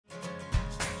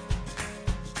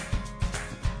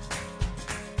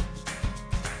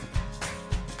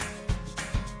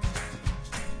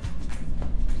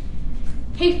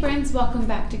Hey friends, welcome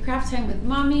back to Craft Time with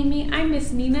Mommy and me. I'm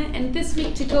Miss Nina, and this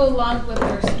week, to go along with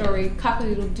our story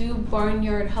Doodle,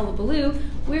 Barnyard, Hullabaloo,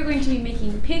 we're going to be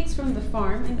making pigs from the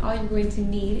farm, and all you're going to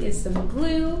need is some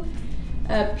glue,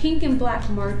 a pink and black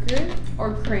marker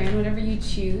or crayon, whatever you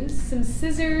choose, some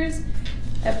scissors,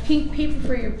 a pink paper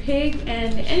for your pig,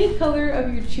 and any color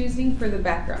of your choosing for the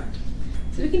background.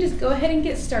 So we can just go ahead and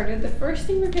get started. The first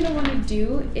thing we're going to want to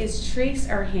do is trace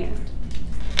our hand.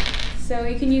 So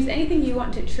you can use anything you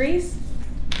want to trace,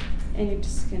 and you're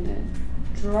just going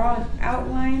to draw an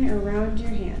outline around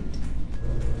your hand.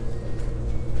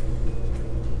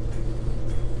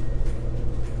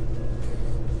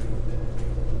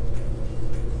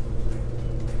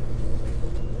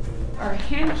 Our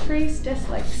hand trace just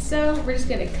like so. We're just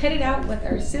going to cut it out with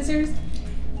our scissors.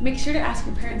 Make sure to ask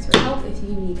your parents for help if you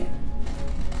need it.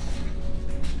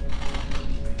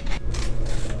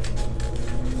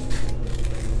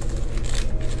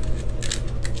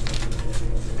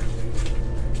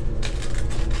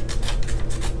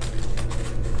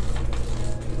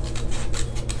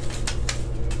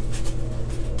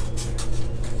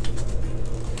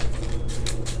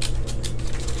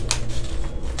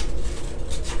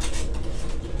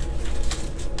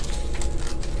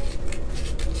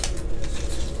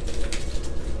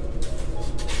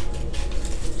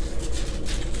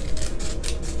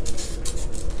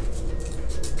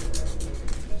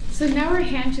 So now our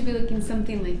hand should be looking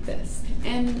something like this.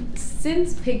 And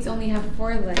since pigs only have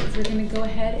 4 legs, we're going to go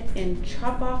ahead and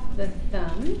chop off the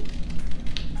thumb.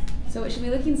 So it should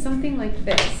be looking something like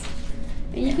this.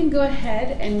 And you can go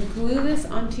ahead and glue this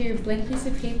onto your blank piece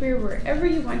of paper wherever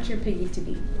you want your piggy to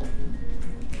be.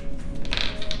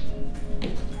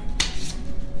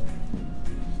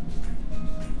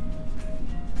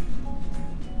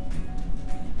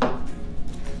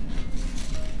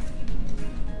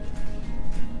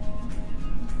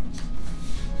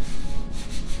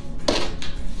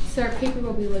 So our paper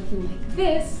will be looking like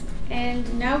this,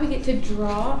 and now we get to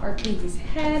draw our piggy's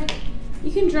head.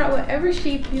 You can draw whatever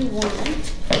shape you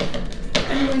want.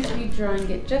 I'm going to be drawing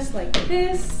it just like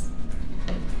this,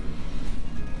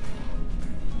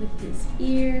 with his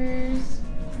ears.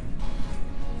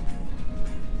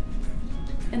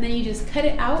 And then you just cut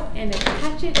it out and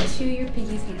attach it to your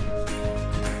piggy's hand.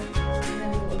 And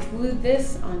then we'll glue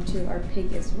this onto our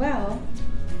pig as well.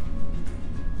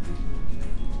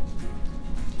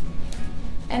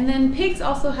 And then pigs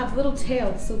also have little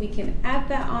tails, so we can add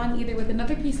that on either with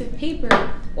another piece of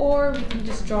paper, or we can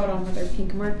just draw it on with our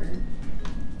pink marker.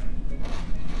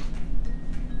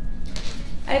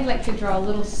 I'd like to draw a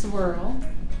little swirl.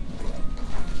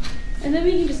 And then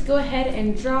we can just go ahead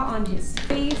and draw on his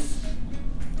face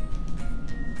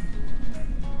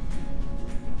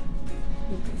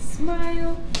with a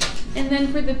smile. And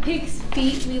then for the pig's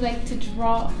feet, we like to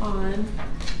draw on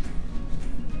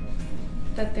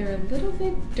that they're a little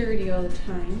bit dirty all the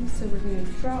time, so we're going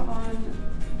to draw on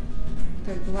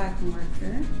their black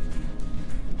marker.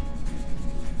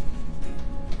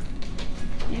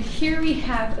 And here we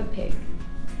have a pig.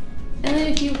 And then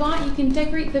if you want, you can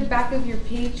decorate the back of your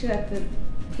page so that the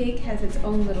pig has its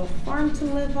own little farm to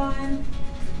live on.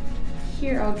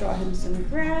 Here I'll draw him some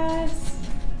grass.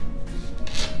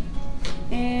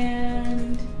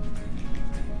 And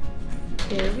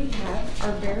there we have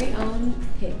our very own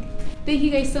pig. Thank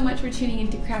you guys so much for tuning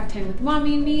into Craft Time with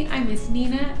Mommy and me. I'm Miss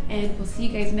Nina, and we'll see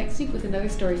you guys next week with another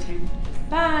story time.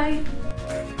 Bye!